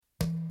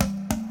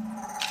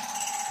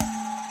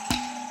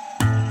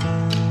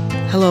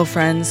Hello,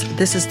 friends.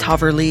 This is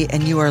Taver Lee,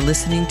 and you are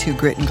listening to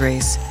Grit and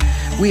Grace.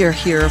 We are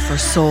here for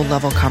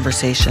soul-level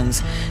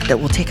conversations that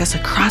will take us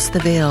across the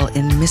veil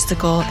in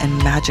mystical and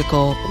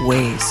magical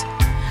ways.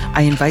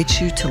 I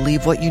invite you to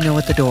leave what you know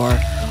at the door,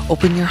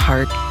 open your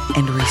heart,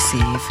 and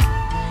receive.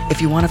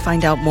 If you want to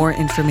find out more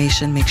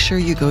information, make sure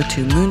you go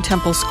to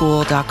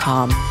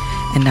moontempleschool.com.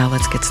 And now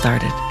let's get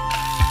started.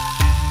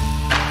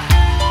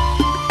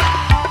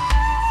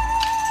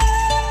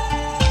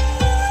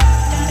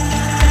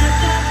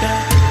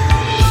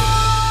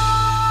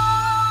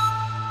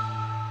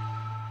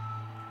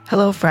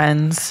 Hello,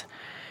 friends.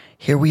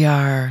 Here we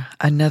are,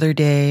 another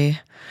day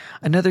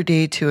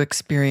to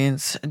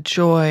experience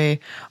joy,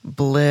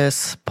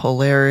 bliss,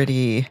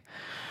 polarity,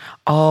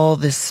 all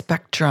this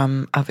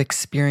spectrum of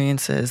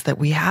experiences that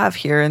we have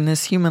here in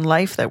this human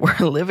life that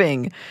we're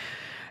living.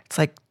 It's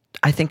like,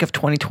 I think of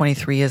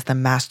 2023 as the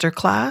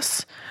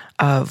masterclass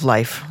of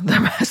life,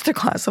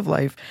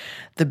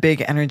 the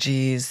big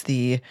energies,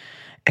 the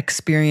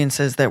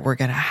experiences that we're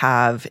going to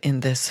have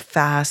in this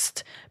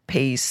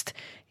fast-paced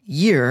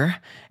year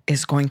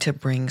is going to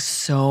bring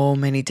so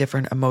many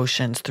different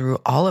emotions through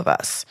all of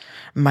us,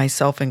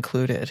 myself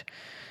included.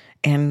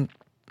 And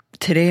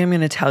today I'm going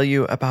to tell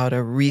you about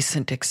a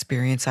recent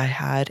experience I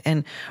had,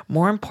 and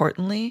more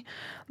importantly,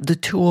 the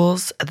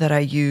tools that I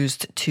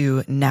used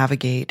to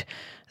navigate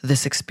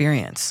this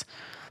experience.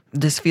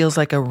 This feels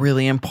like a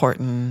really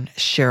important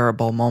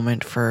shareable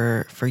moment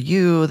for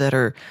you that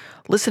are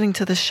listening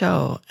to the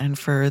show, and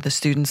for the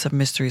students of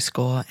Mystery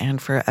School, and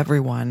for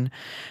everyone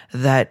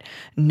that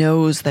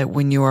knows that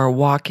when you are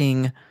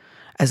walking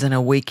as an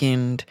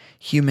awakened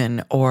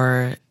human,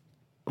 or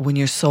when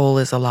your soul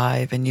is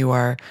alive and you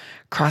are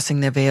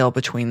crossing the veil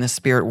between the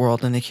spirit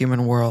world and the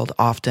human world,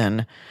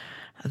 often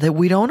that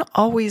we don't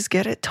always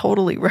get it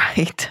totally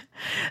right,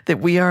 that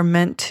we are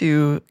meant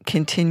to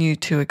continue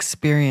to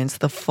experience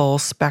the full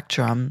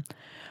spectrum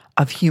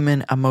of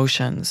human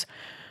emotions.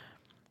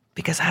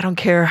 Because I don't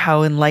care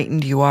how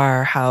enlightened you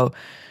are, how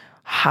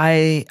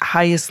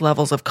highest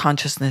levels of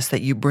consciousness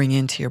that you bring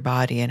into your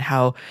body, and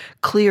how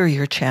clear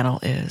your channel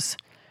is,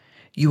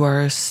 you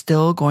are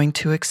still going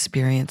to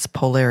experience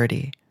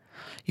polarity.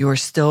 You are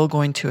still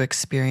going to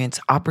experience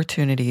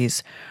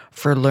opportunities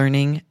for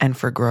learning and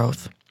for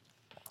growth.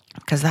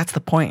 Because that's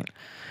the point.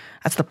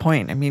 That's the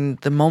point. I mean,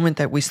 the moment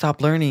that we stop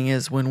learning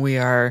is when we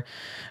are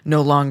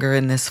no longer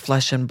in this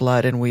flesh and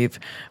blood, and we've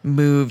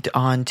moved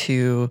on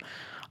to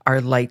our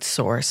light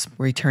source,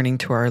 returning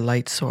to our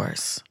light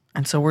source.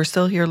 And so we're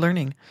still here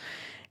learning.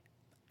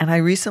 And I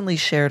recently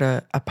shared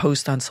a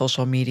post on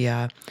social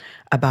media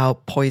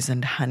about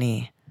poisoned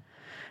honey.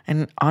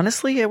 And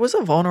honestly, it was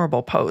a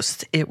vulnerable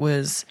post.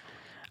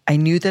 I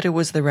knew that it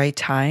was the right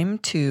time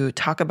to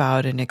talk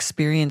about an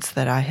experience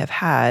that I have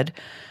had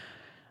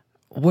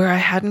where I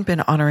hadn't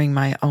been honoring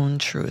my own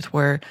truth,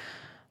 where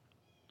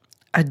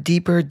a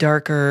deeper,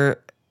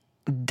 darker,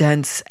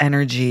 dense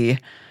energy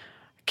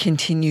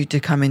continued to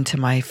come into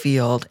my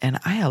field, and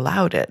I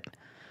allowed it.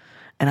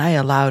 And I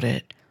allowed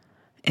it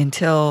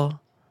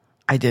until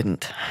I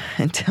didn't.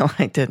 And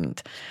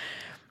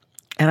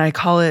I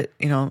call it,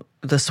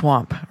 the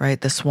swamp,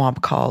 right? The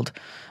swamp called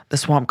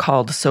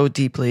so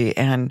deeply.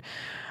 And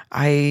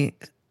I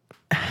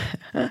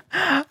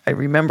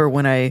remember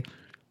when I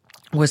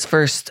was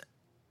first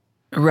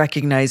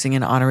recognizing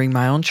and honoring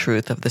my own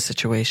truth of the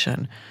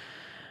situation,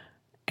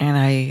 and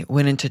I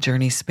went into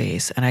journey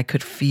space, and I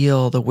could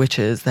feel the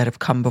witches that have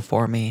come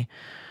before me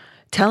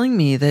telling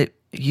me that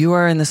you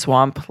are in the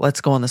swamp, let's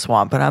go in the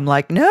swamp. And I'm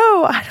like,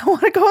 no, I don't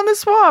want to go in the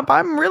swamp.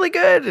 I'm really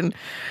good. And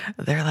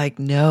they're like,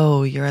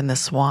 no, you're in the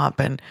swamp.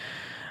 And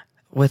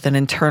with an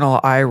internal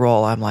eye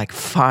roll, I'm like,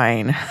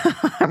 fine,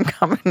 I'm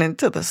coming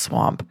into the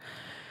swamp.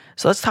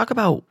 So let's talk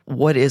about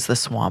what is the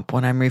swamp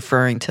when I'm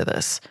referring to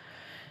this.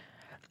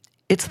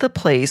 It's the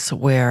place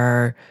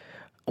where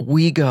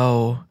we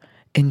go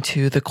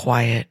into the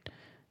quiet,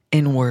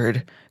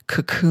 inward,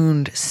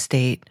 cocooned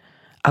state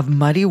of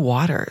muddy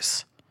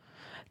waters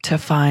to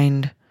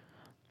find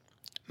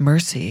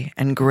mercy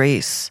and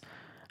grace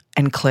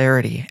and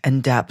clarity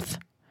and depth,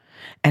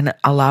 and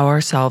allow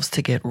ourselves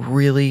to get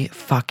really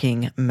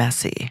fucking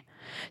messy,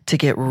 to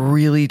get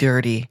really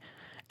dirty,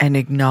 and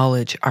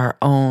acknowledge our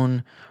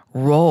own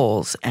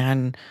roles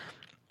and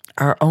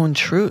our own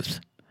truth.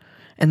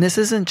 And this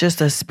isn't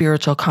just a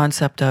spiritual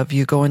concept of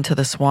you go into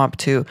the swamp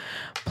to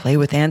play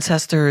with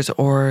ancestors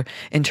or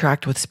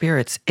interact with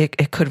spirits.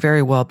 It could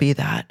very well be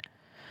that.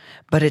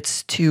 But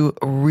it's to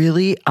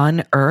really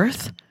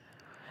unearth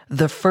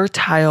the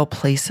fertile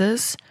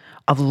places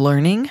of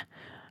learning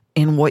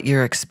in what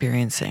you're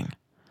experiencing.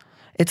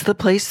 It's the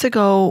place to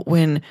go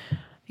when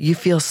you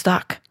feel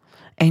stuck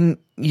and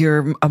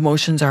your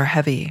emotions are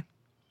heavy.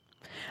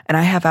 And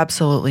I have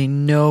absolutely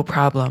no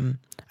problem.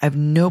 I have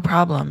no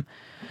problem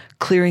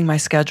clearing my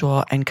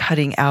schedule and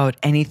cutting out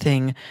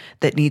anything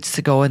that needs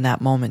to go in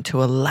that moment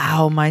to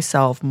allow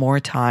myself more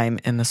time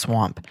in the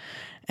swamp.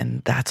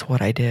 And that's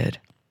what I did.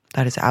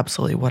 That is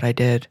absolutely what I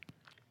did.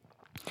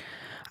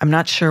 I'm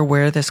not sure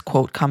where this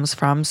quote comes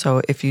from.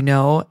 So if you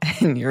know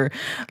and you're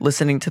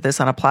listening to this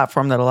on a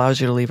platform that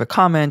allows you to leave a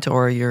comment,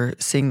 or you're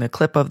seeing the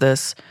clip of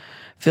this,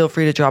 feel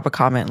free to drop a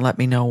comment and let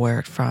me know where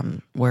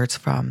it's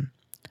from.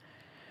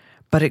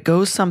 But it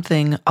goes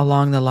something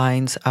along the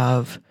lines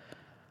of,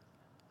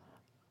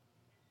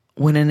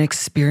 when an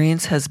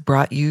experience has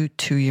brought you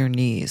to your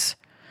knees,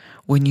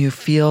 when you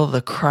feel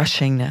the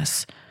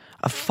crushingness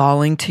of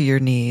falling to your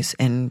knees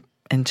in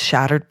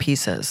shattered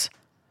pieces,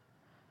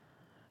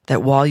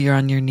 that while you're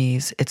on your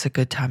knees, it's a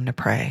good time to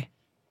pray.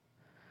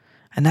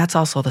 And that's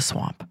also the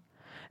swamp.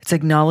 It's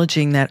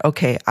acknowledging that,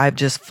 okay, I've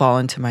just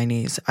fallen to my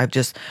knees. I've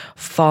just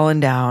fallen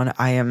down.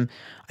 I'm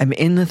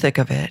in the thick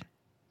of it.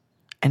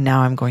 And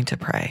now I'm going to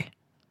pray.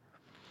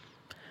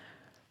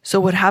 So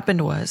what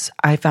happened was,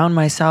 I found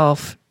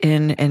myself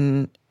in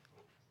an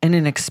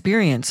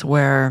experience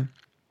where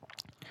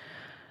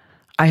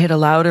I had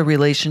allowed a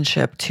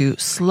relationship to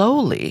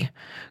slowly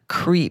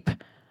creep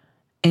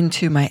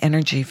into my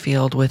energy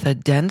field with a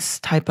dense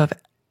type of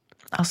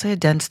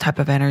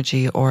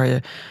energy,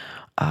 or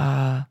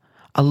a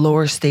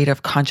lower state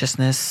of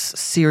consciousness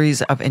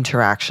series of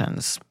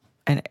interactions.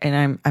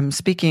 And I'm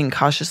speaking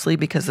cautiously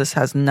because this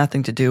has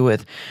nothing to do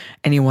with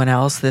anyone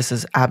else. This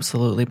is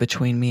absolutely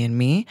between me and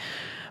me.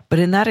 But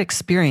in that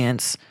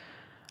experience,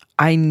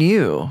 I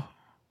knew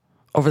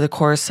over the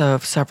course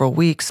of several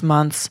weeks,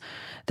 months,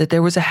 that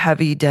there was a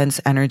heavy,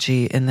 dense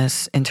energy in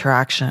this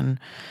interaction,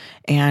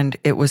 and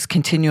it was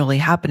continually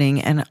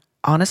happening. And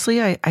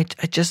honestly, I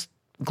just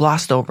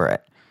glossed over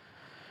it.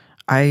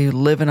 I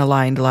live an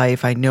aligned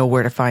life. I know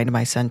where to find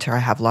my center. I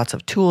have lots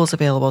of tools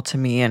available to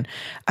me. And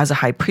as a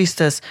high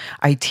priestess,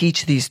 I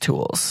teach these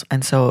tools.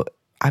 And so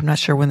I'm not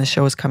sure when the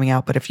show is coming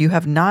out, but if you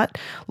have not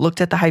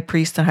looked at the High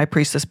Priest and High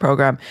Priestess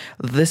program,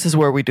 this is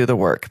where we do the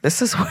work.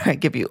 This is where I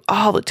give you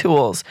all the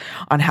tools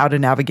on how to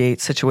navigate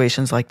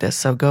situations like this.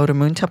 So go to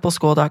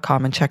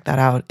moontempleschool.com and check that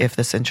out if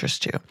this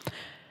interests you.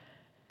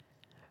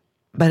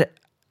 But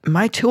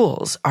my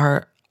tools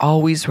are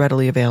always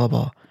readily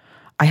available.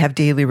 I have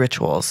daily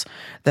rituals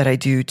that I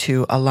do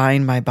to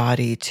align my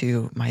body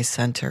to my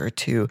center,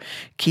 to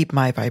keep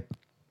my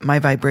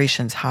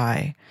vibrations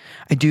high.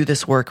 I do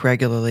this work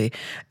regularly.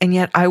 And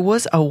yet I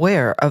was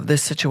aware of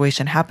this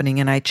situation happening,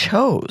 and I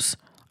chose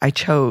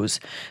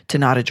to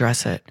not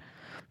address it.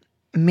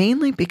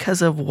 Mainly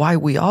because of why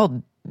we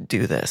all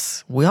do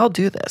this. We all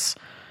do this.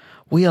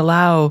 We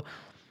allow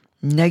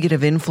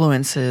negative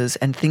influences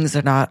and things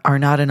that are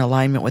not in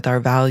alignment with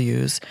our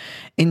values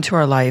into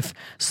our life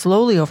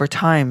slowly over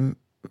time,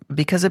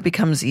 because it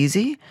becomes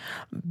easy,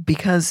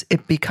 because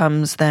it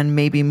becomes then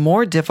maybe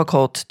more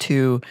difficult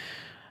to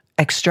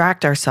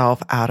extract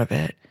ourselves out of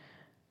it.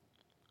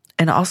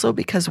 And also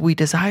because we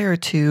desire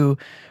to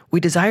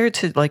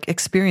like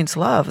experience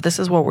love. This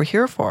is what we're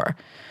here for.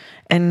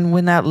 And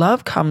when that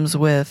love comes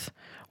with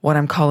what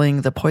I'm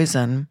calling the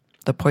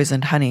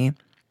poisoned honey,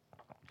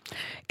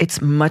 it's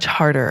much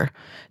harder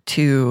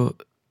to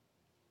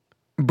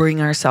bring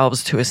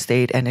ourselves to a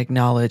state and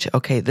acknowledge,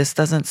 okay, this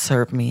doesn't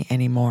serve me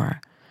anymore.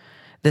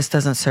 This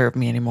doesn't serve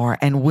me anymore.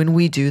 And when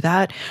we do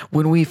that,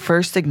 when we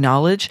first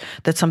acknowledge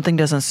that something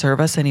doesn't serve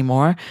us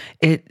anymore,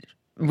 it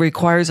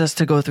requires us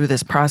to go through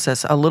this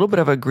process, a little bit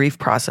of a grief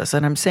process.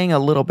 And I'm saying a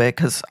little bit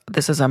because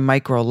this is a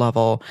micro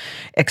level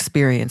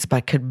experience,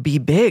 but could be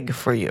big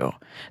for you.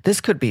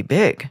 This could be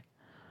big.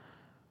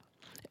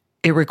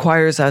 It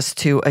requires us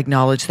to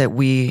acknowledge that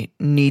we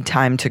need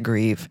time to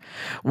grieve.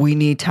 We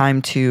need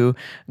time to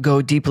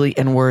go deeply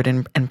inward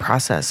and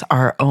process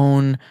our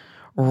own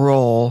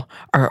role,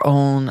 our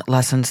own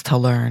lessons to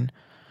learn.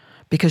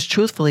 Because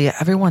truthfully,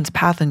 everyone's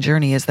path and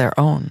journey is their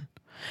own.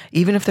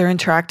 Even if they're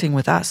interacting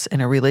with us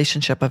in a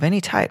relationship of any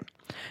type,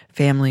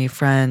 family,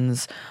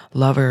 friends,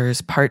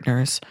 lovers,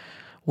 partners,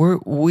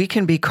 we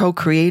can be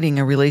co-creating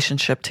a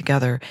relationship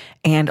together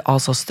and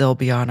also still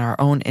be on our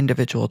own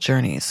individual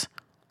journeys.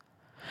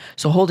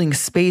 So holding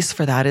space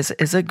for that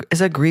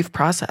is a grief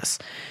process.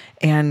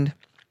 And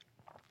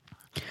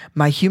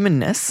my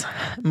humanness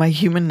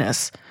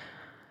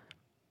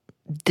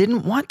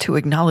didn't want to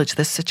acknowledge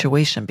this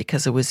situation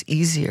because it was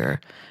easier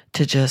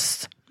to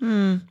just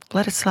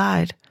let it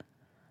slide.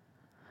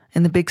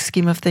 In the big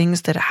scheme of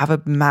things, did it have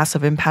a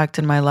massive impact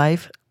in my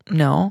life?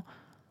 No.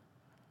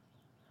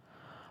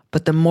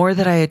 But the more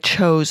that I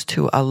chose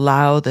to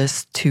allow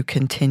this to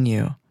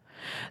continue,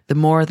 the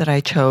more that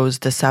I chose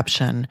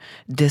deception,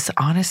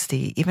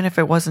 dishonesty, even if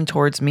it wasn't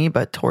towards me,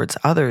 but towards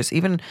others,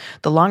 even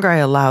the longer I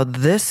allowed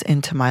this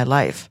into my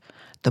life,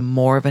 the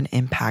more of an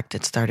impact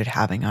it started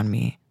having on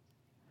me.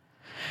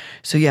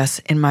 So yes,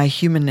 in my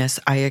humanness,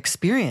 I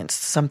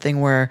experienced something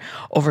where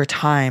over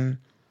time,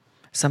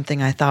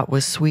 something I thought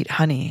was sweet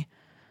honey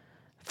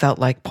felt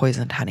like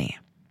poisoned honey.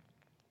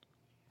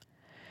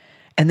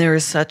 And there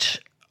is such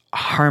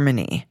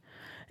harmony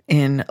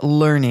in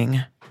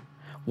learning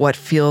what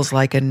feels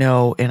like a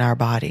no in our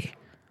body.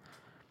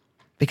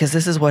 Because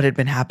this is what had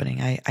been happening.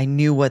 I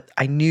knew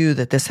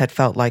that this had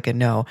felt like a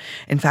no.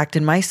 In fact,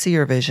 in my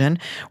seer vision,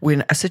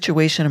 when a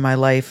situation in my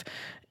life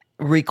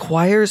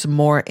requires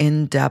more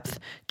in-depth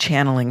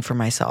channeling for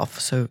myself.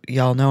 So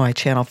y'all know I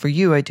channel for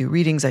you. I do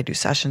readings, I do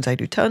sessions, I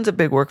do tons of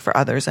big work for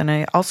others, and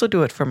I also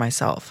do it for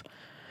myself.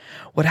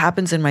 What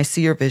happens in my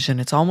seer vision,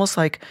 it's almost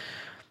like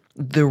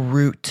the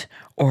root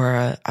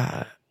or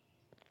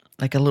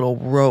like a little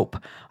rope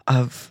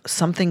of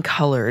something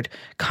colored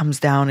comes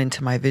down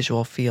into my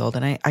visual field,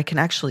 and I can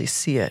actually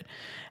see it.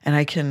 And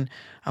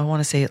I want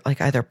to say like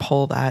either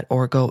pull that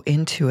or go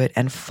into it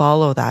and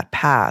follow that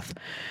path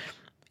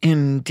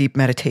in deep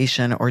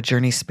meditation or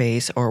journey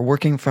space or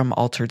working from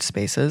altered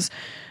spaces.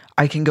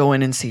 I can go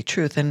in and see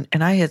truth. And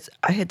I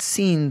had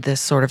seen this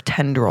sort of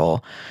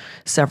tendril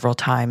several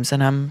times,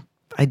 and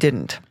I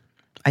didn't.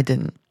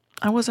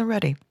 I wasn't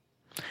ready.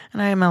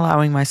 And I am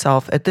allowing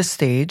myself at this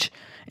stage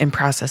in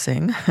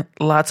processing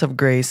lots of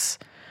grace,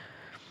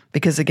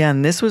 because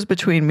again, this was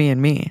between me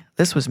and me.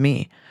 This was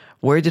me.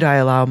 Where did I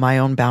allow my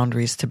own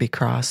boundaries to be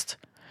crossed?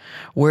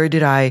 Where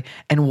did I,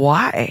 and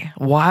why?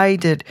 Why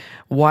did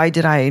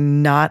I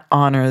not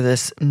honor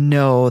this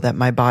no that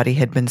my body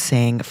had been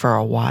saying for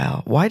a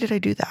while? Why did I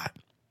do that?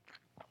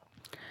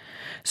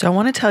 So I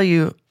want to tell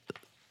you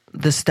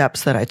the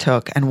steps that I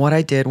took and what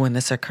I did when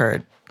this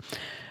occurred,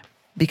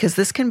 because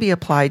this can be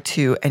applied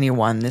to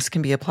anyone. This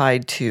can be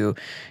applied to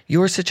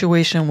your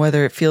situation,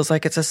 whether it feels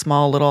like it's a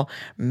small little,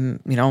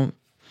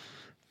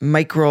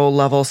 micro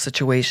level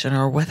situation,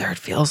 or whether it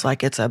feels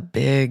like it's a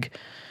big,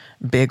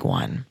 big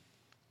one.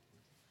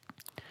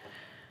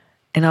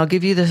 And I'll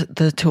give you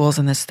the tools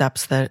and the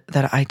steps that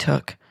I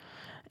took.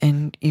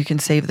 And you can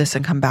save this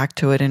and come back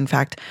to it. In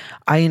fact,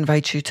 I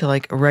invite you to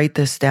like write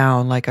this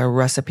down like a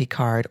recipe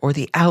card or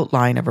the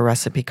outline of a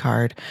recipe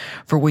card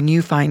for when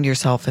you find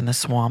yourself in the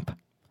swamp.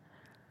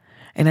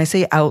 And I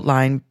say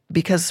outline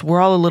because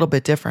we're all a little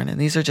bit different, and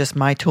these are just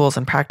my tools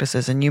and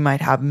practices, and you might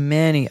have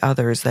many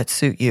others that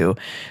suit you.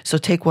 So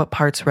take what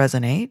parts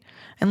resonate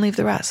and leave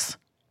the rest.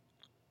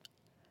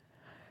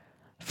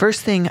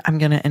 First thing I'm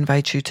going to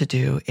invite you to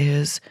do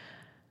is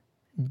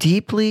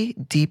deeply,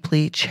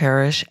 deeply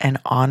cherish and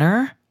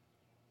honor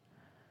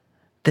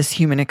this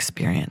human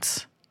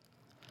experience,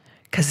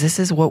 because this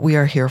is what we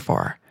are here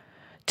for.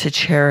 To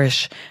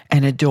cherish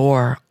and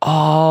adore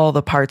all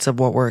the parts of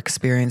what we're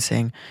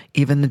experiencing,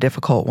 even the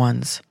difficult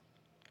ones.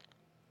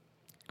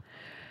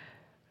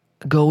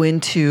 Go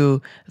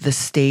into the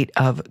state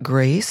of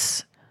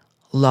grace,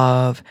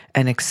 love,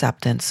 and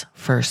acceptance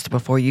first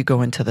before you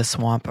go into the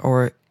swamp.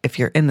 Or if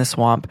you're in the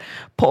swamp,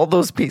 pull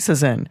those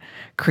pieces in.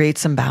 Create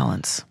some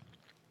balance.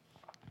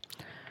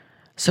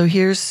 So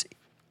here's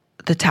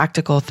the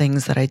tactical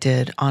things that I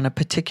did on a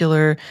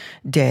particular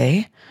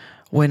day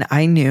when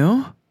I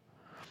knew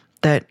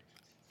that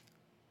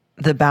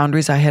the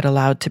boundaries I had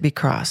allowed to be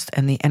crossed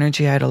and the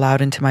energy I had allowed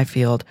into my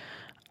field,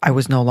 I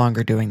was no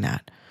longer doing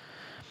that.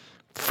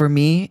 For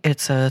me,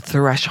 it's a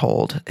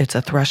threshold. It's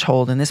a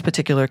threshold. In this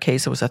particular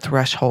case, it was a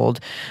threshold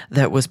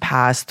that was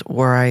passed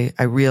where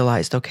I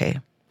realized, okay,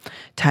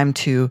 time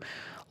to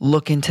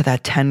look into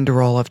that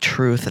tendril of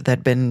truth that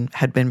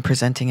had been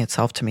presenting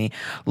itself to me.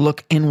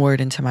 Look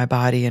inward into my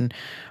body and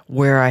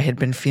where I had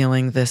been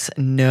feeling this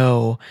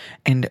no,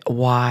 and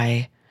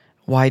why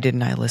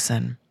didn't I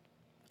listen?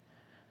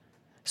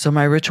 So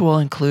my ritual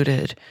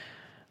included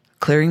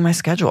clearing my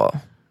schedule,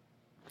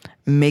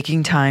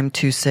 making time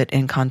to sit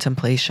in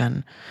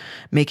contemplation,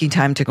 making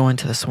time to go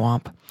into the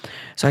swamp.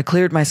 So I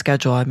cleared my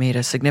schedule. I made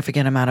a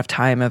significant amount of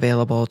time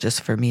available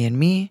just for me and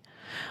me.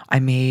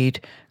 I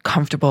made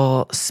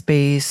comfortable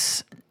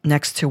space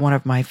next to one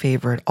of my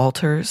favorite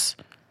altars.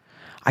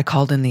 I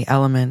called in the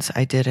elements.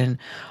 I did an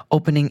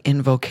opening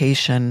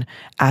invocation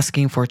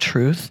asking for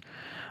truth.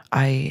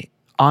 I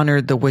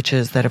honored the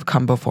witches that have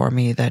come before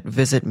me, that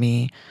visit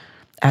me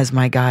as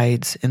my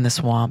guides in the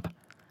swamp.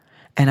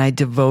 And I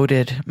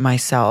devoted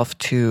myself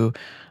to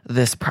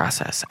this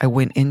process. I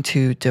went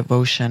into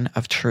devotion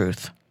of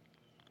truth.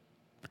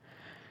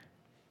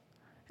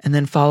 And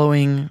then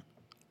following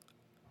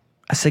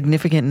a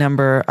significant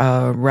number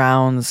of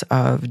rounds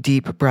of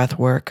deep breath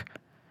work,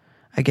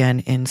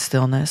 again in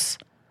stillness,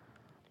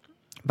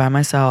 by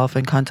myself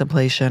in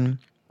contemplation.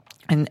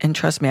 And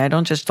trust me, I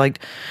can't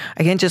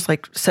just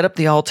set up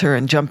the altar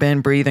and jump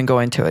in, breathe, and go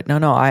into it. No,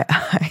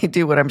 I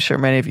do what I'm sure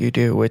many of you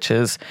do, which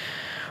is,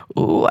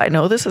 I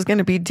know this is going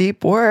to be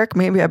deep work.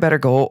 Maybe I better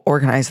go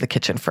organize the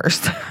kitchen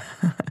first.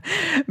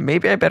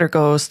 Maybe I better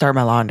go start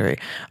my laundry.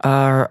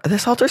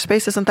 This altar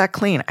space isn't that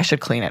clean. I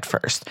should clean it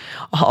first.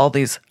 All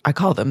these, I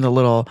call them the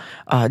little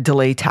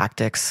delay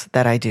tactics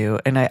that I do.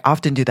 And I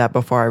often do that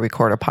before I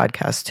record a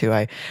podcast too.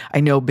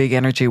 I know big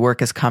energy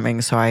work is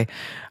coming. So I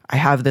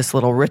have this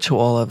little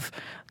ritual of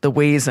the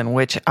ways in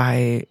which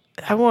I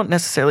won't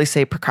necessarily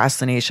say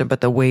procrastination,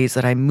 but the ways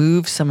that I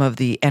move some of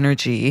the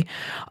energy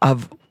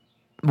of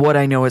what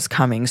I know is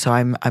coming. So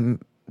I'm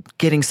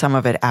getting some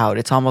of it out.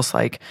 It's almost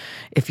like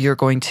if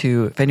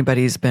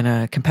anybody's been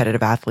a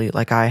competitive athlete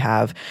like I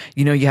have,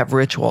 you have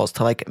rituals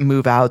to like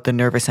move out the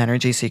nervous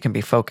energy so you can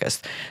be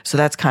focused. So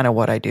that's kind of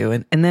what I do.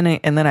 And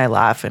then I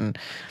laugh and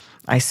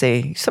I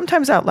say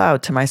sometimes out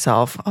loud to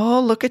myself,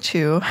 oh, look at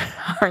you.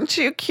 Aren't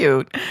you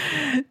cute?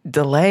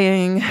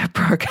 Delaying,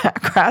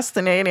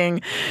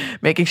 procrastinating,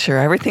 making sure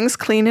everything's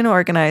clean and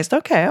organized.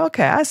 Okay,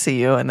 I see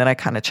you. And then I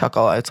kind of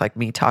chuckle. It's like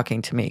me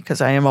talking to me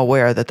because I am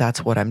aware that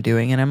that's what I'm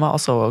doing. And I'm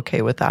also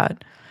okay with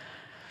that.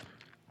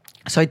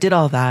 So I did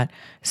all that,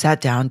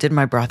 sat down, did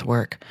my breath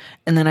work.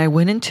 And then I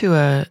went into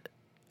a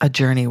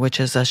journey, which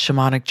is a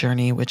shamanic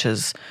journey, which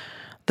is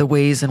the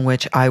ways in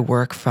which I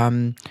work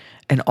from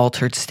an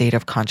altered state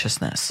of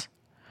consciousness.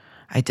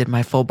 I did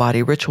my full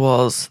body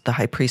rituals, the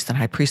high priest and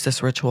high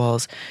priestess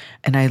rituals,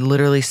 and I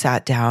literally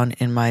sat down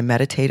in my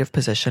meditative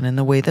position in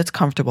the way that's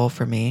comfortable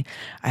for me.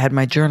 I had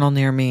my journal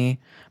near me.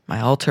 My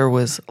altar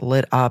was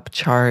lit up,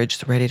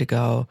 charged, ready to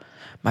go.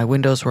 My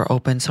windows were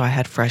open, so I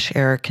had fresh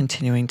air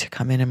continuing to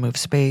come in and move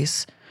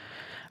space.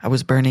 I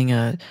was burning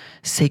a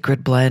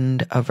sacred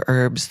blend of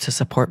herbs to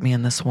support me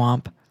in the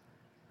swamp.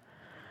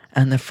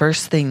 And the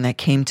first thing that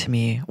came to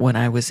me when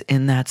I was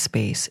in that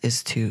space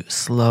is to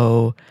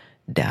slow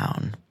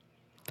down.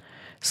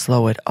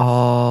 Slow it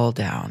all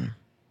down.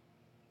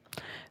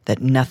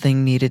 That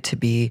nothing needed to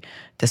be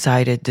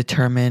decided,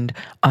 determined,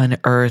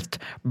 unearthed,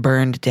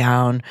 burned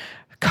down,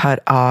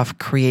 cut off,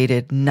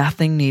 created.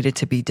 Nothing needed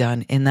to be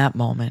done in that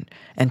moment,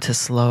 and to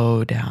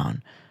slow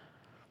down.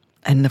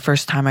 And the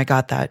first time I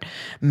got that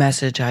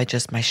message,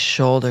 my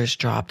shoulders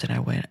dropped and I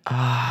went,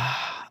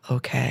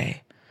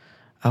 okay.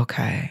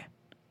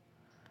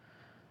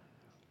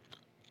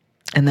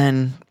 And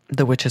then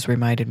the witches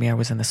reminded me I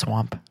was in the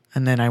swamp.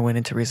 And then I went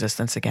into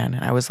resistance again.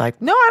 And I was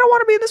like, no, I don't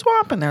want to be in the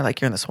swamp. And they're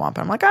like, you're in the swamp.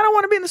 And I'm like, I don't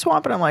want to be in the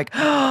swamp. And I'm like,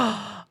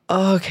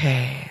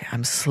 okay,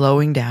 I'm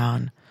slowing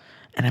down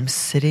and I'm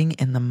sitting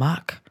in the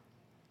muck.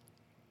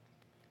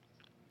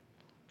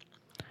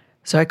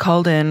 So I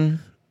called in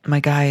my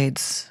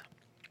guides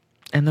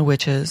and the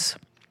witches.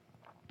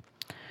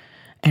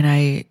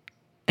 And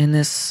in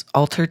this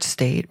altered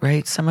state,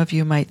 right? Some of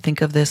you might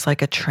think of this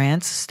like a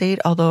trance state,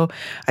 although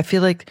I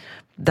feel like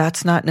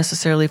that's not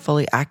necessarily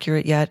fully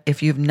accurate yet.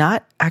 If you've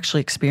not actually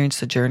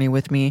experienced a journey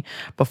with me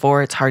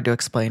before, it's hard to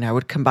explain. I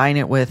would combine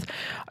it with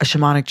a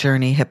shamanic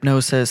journey,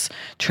 hypnosis,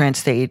 trance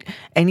state,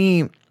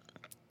 any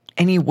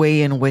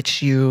way in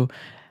which you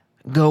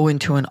go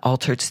into an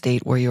altered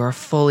state where you are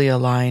fully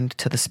aligned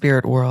to the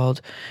spirit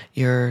world.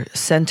 Your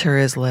center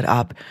is lit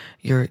up.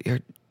 Your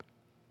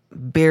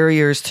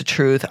barriers to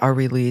truth are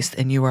released,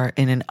 and you are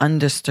in an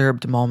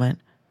undisturbed moment.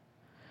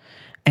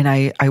 And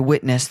I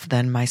witnessed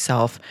then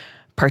myself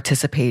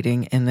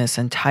participating in this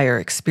entire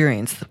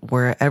experience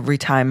where every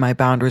time my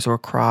boundaries were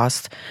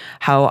crossed,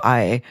 how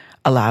I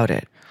allowed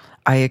it.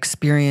 I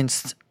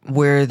experienced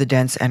where the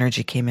dense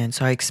energy came in.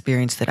 So I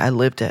experienced it. I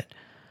lived it.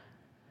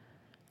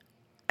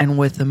 And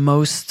with the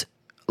most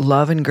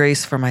love and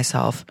grace for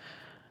myself,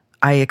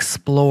 I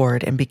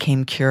explored and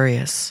became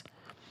curious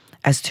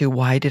as to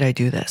why did I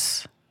do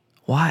this?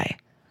 Why?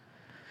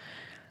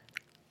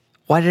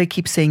 Why did I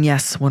keep saying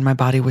yes when my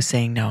body was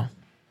saying no?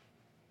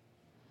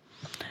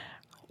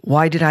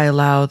 Why did I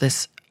allow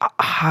this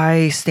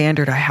high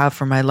standard I have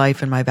for my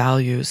life and my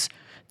values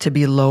to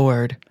be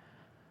lowered?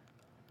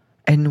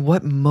 And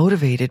what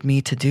motivated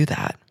me to do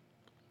that?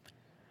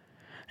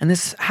 And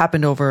this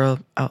happened over,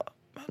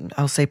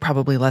 I'll say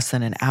probably less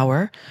than an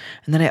hour.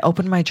 And then I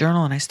opened my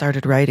journal and I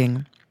started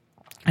writing.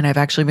 And I've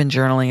actually been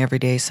journaling every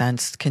day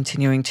since,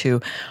 continuing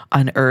to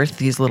unearth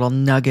these little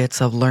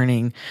nuggets of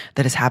learning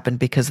that has happened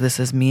because this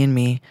is me and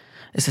me.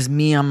 This is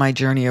me on my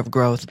journey of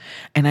growth.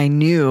 And I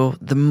knew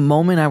the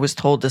moment I was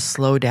told to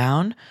slow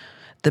down,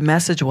 the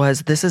message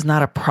was, this is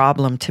not a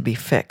problem to be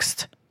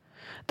fixed.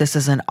 This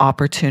is an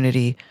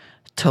opportunity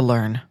to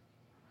learn.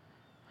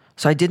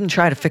 So I didn't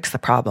try to fix the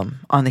problem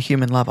on the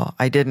human level.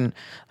 There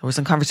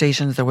wasn't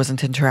conversations, there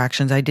wasn't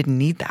interactions. I didn't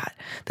need that.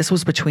 This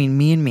was between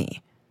me and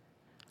me.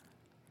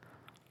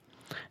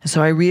 And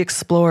so I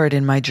re-explored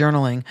in my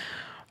journaling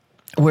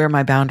where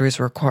my boundaries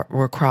were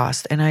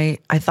crossed. And I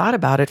thought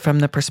about it from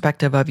the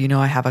perspective of,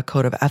 I have a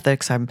code of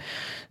ethics.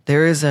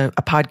 There is a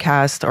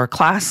podcast or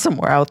class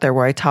somewhere out there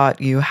where I taught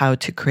you how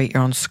to create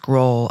your own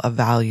scroll of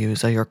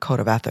values, or your code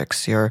of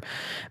ethics, your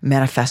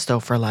manifesto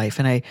for life.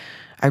 And I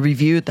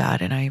reviewed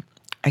that, and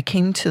I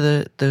came to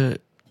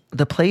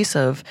the place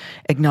of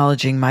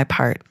acknowledging my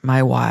part,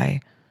 my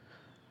why,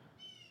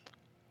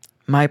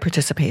 my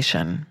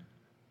participation.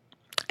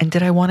 And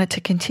did I want it to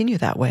continue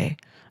that way?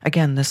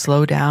 Again, the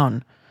slow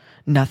down.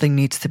 Nothing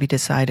needs to be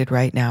decided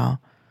right now.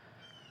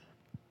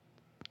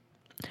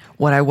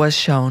 What I was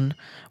shown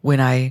when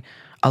I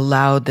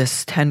allowed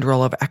this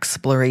tendril of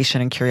exploration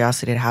and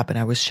curiosity to happen,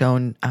 I was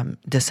shown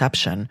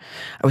deception.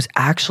 I was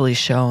actually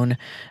shown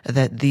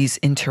that these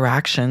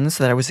interactions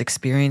that I was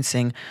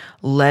experiencing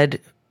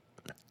led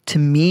to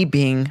me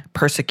being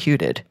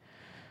persecuted.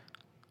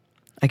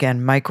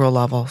 Again, micro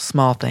level,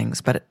 small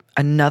things, but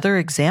another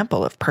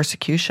example of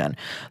persecution.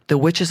 The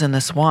witches in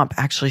the swamp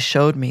actually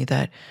showed me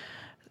that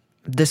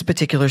this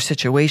particular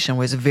situation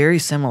was very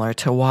similar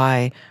to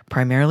why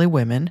primarily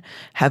women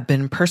have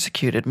been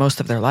persecuted most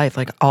of their life.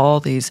 Like all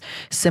these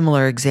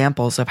similar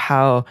examples of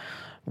how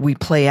we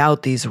play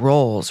out these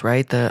roles,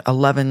 right? The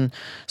 11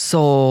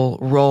 soul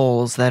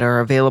roles that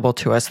are available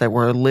to us that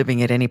we're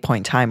living at any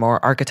point in time,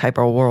 or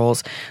archetypal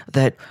roles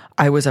that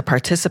I was a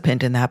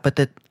participant in that, but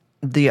that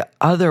the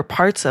other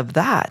parts of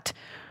that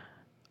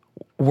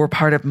were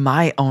part of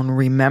my own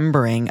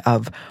remembering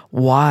of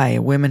why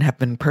women have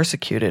been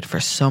persecuted for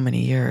so many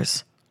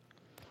years.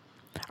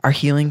 Our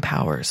healing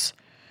powers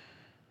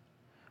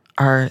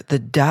are the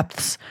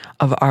depths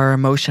of our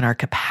emotion, our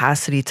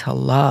capacity to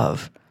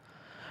love,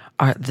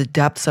 are the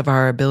depths of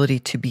our ability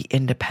to be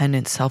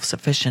independent,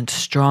 self-sufficient,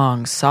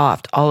 strong,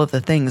 soft, all of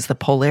the things, the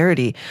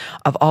polarity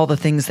of all the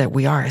things that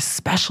we are,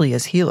 especially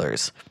as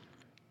healers.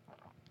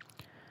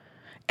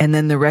 And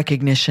then the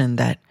recognition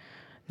that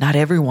not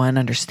everyone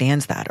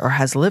understands that or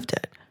has lived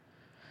it.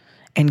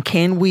 And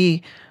can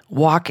we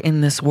walk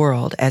in this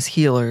world as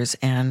healers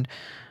and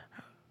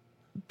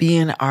be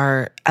in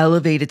our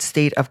elevated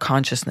state of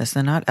consciousness,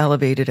 and not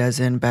elevated as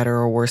in better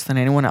or worse than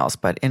anyone else,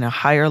 but in a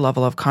higher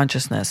level of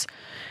consciousness,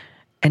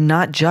 and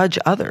not judge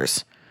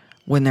others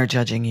when they're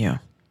judging you?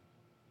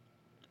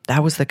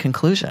 That was the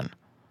conclusion.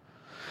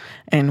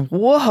 And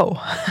whoa,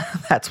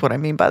 that's what I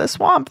mean by the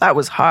swamp. That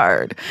was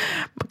hard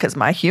because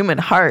my human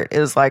heart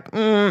is like,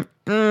 denial,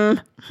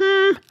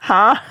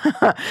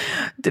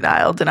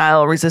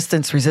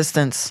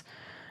 resistance.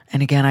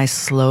 And again, I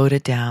slowed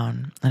it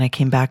down and I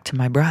came back to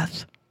my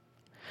breath.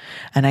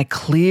 And I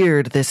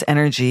cleared this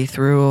energy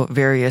through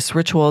various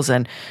rituals.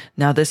 And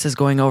now this is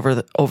going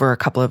over a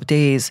couple of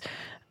days.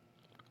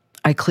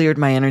 I cleared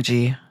my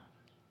energy.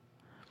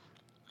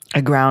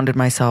 I grounded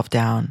myself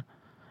down.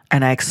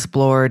 And I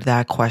explored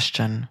that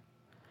question.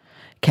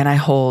 Can I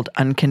hold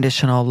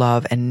unconditional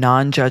love and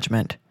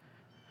non-judgment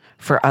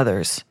for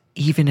others,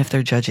 even if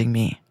they're judging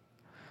me?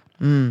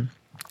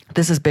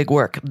 This is big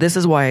work. This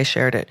is why I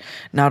shared it,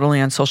 not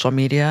only on social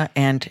media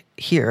and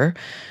here,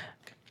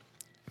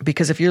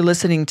 because if you're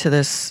listening to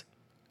this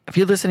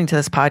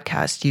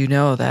podcast, you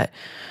know that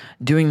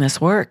doing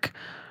this work,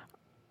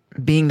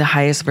 being the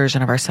highest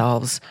version of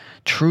ourselves,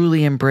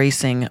 truly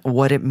embracing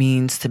what it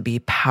means to be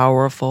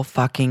powerful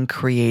fucking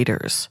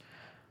creators.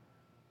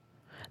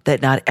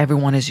 That not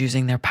everyone is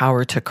using their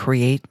power to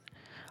create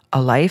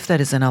a life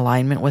that is in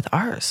alignment with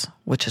ours,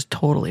 which is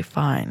totally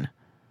fine.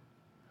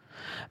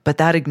 But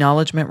that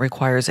acknowledgement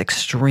requires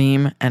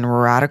extreme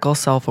and radical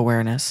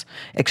self-awareness,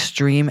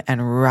 extreme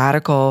and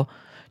radical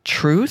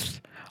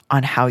truth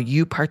on how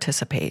you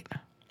participate.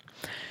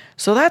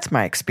 So that's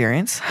my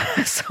experience.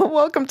 So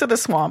welcome to the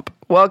swamp.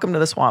 Welcome to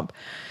the swamp.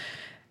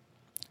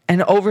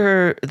 And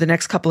over the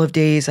next couple of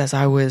days, as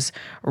I was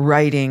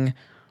writing,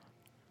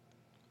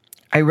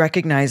 I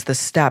recognized the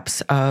steps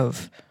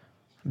of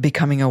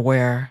becoming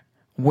aware.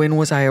 When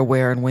was I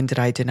aware and when did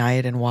I deny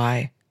it and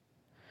why?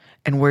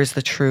 And where's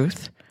the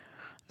truth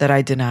that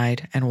I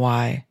denied and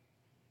why?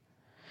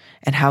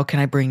 And how can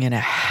I bring in a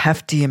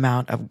hefty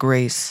amount of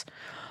grace,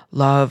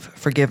 love,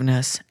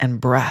 forgiveness,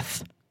 and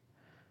breath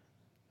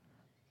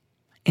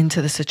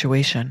into the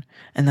situation?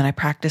 And then I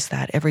practice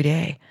that every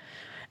day.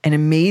 And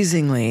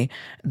amazingly,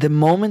 the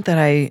moment that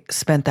I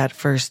spent that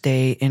first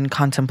day in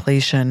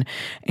contemplation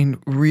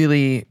and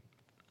really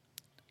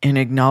in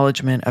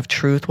acknowledgement of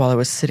truth while I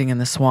was sitting in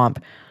the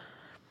swamp,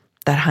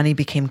 that honey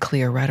became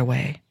clear right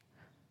away.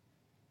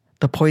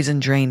 The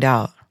poison drained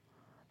out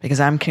because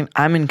I'm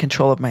in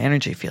control of my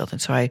energy field. And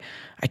so I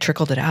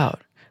trickled it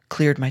out,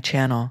 cleared my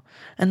channel,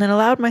 and then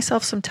allowed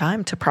myself some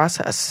time to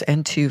process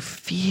and to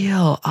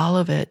feel all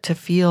of it,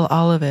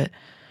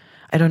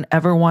 I don't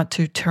ever want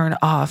to turn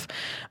off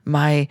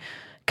my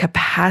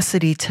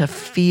capacity to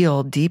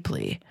feel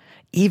deeply,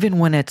 even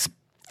when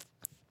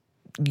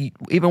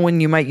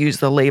you might use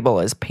the label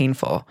as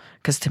painful,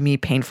 because to me,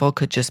 painful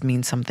could just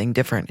mean something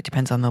different. It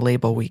depends on the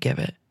label we give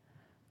it.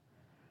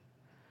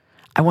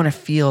 I want to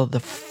feel the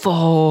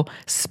full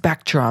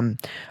spectrum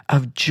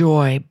of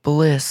joy,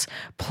 bliss,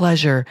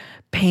 pleasure,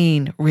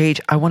 pain, rage.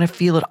 I want to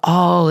feel it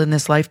all in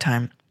this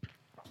lifetime.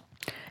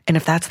 And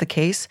if that's the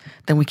case,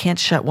 then we can't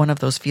shut one of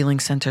those feeling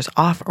centers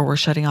off, or we're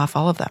shutting off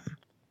all of them.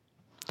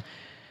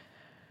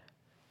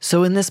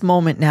 So in this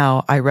moment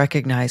now, I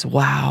recognize,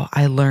 wow,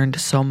 I learned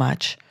so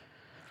much.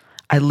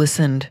 I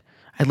listened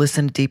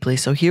deeply.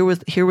 So here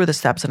were the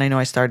steps. And I know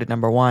I started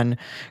number 1,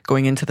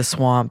 going into the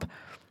swamp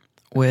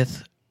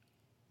with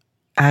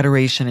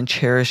adoration and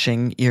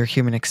cherishing your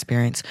human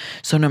experience.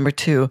 So number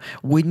 2,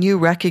 when you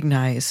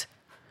recognize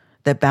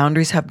that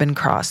boundaries have been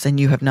crossed and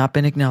you have not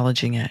been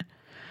acknowledging it,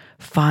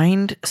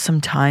 find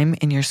some time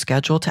in your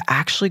schedule to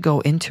actually go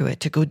into it,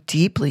 to go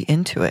deeply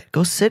into it.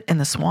 Go sit in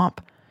the swamp.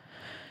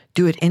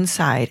 Do it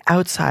inside,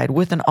 outside,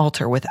 with an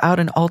altar, without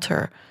an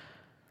altar.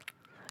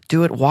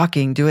 Do it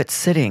walking, do it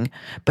sitting,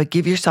 but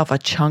give yourself a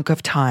chunk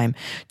of time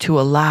to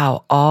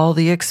allow all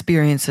the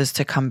experiences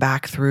to come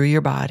back through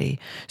your body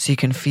so you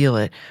can feel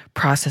it,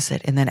 process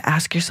it, and then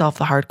ask yourself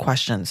the hard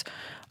questions.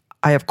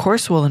 I, of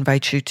course, will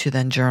invite you to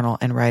then journal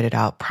and write it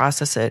out,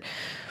 process it,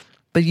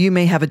 but you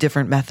may have a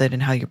different method in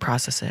how you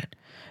process it.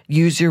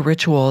 Use your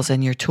rituals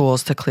and your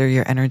tools to clear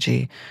your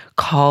energy.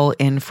 Call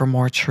in for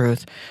more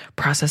truth,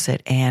 process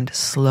it, and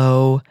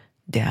slow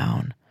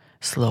down.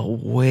 slow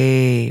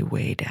way,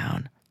 way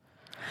down.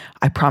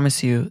 I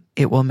promise you,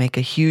 it will make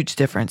a huge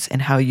difference in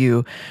how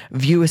you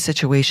view a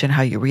situation,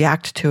 how you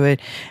react to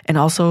it, and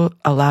also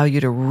allow you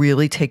to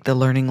really take the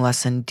learning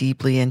lesson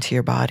deeply into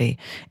your body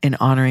in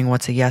honoring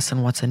what's a yes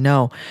and what's a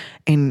no,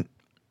 in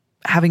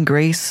having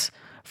grace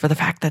for the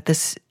fact that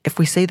if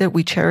we say that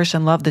we cherish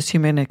and love this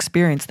human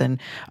experience, then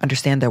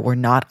understand that we're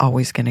not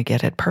always going to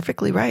get it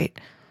perfectly right.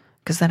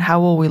 Because then how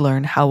will we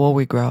learn? How will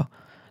we grow?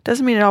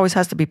 Doesn't mean it always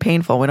has to be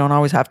painful. We don't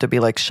always have to be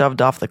like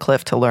shoved off the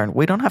cliff to learn.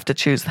 We don't have to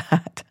choose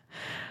that.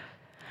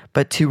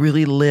 But to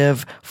really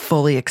live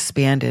fully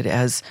expanded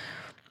as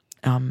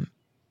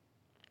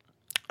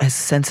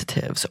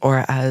sensitives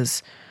or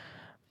as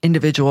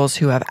individuals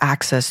who have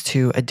access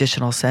to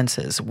additional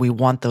senses, we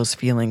want those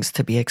feelings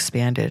to be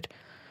expanded.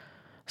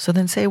 So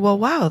then say, well,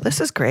 wow,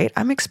 this is great.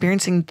 I'm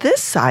experiencing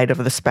this side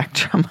of the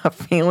spectrum of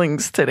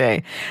feelings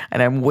today,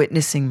 and I'm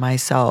witnessing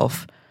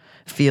myself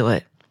feel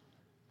it.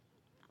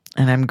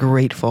 And I'm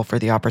grateful for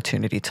the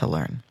opportunity to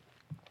learn.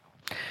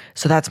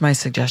 So that's my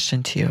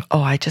suggestion to you.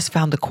 Oh, I just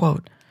found the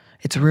quote.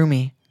 It's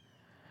Rumi.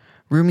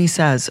 Rumi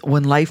says,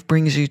 when life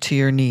brings you to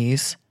your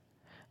knees,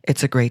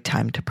 it's a great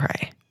time to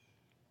pray.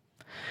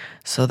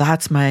 So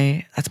that's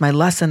my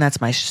lesson.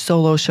 That's my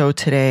solo show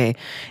today,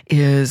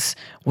 is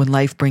when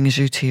life brings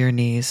you to your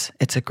knees,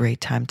 it's a great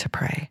time to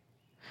pray.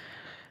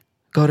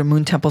 Go to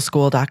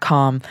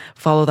moontempleschool.com,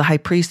 follow the High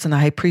Priest and the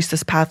High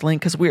Priestess Path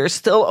link, because we are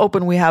still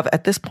open. We have,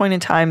 at this point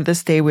in time,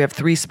 this day, we have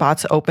 3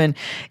 spots open.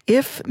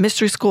 If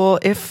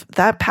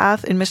that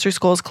path in Mystery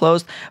School is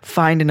closed,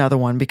 find another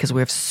one, because we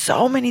have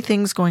so many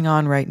things going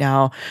on right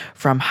now,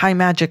 from high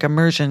magic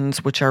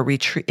immersions, which are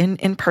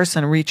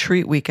in-person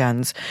retreat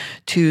weekends,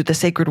 to the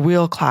Sacred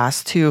Wheel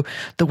class, to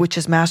the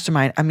Witches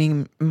Mastermind. I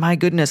mean, my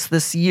goodness,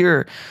 this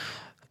year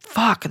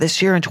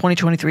in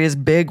 2023 is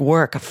big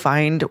work.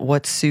 Find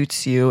what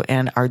suits you,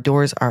 and our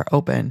doors are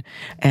open,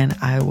 and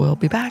I will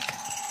be back.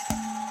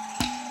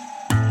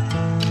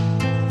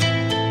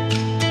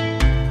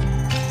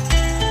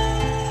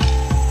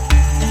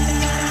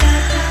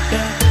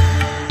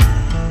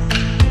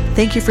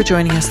 Thank you for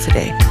joining us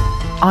today.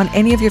 On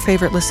any of your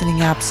favorite listening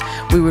apps,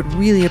 we would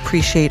really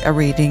appreciate a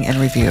rating and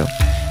review.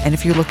 And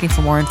if you're looking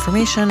for more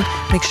information,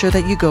 make sure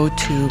that you go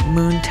to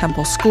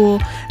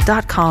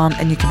moontempleschool.com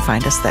and you can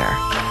find us there.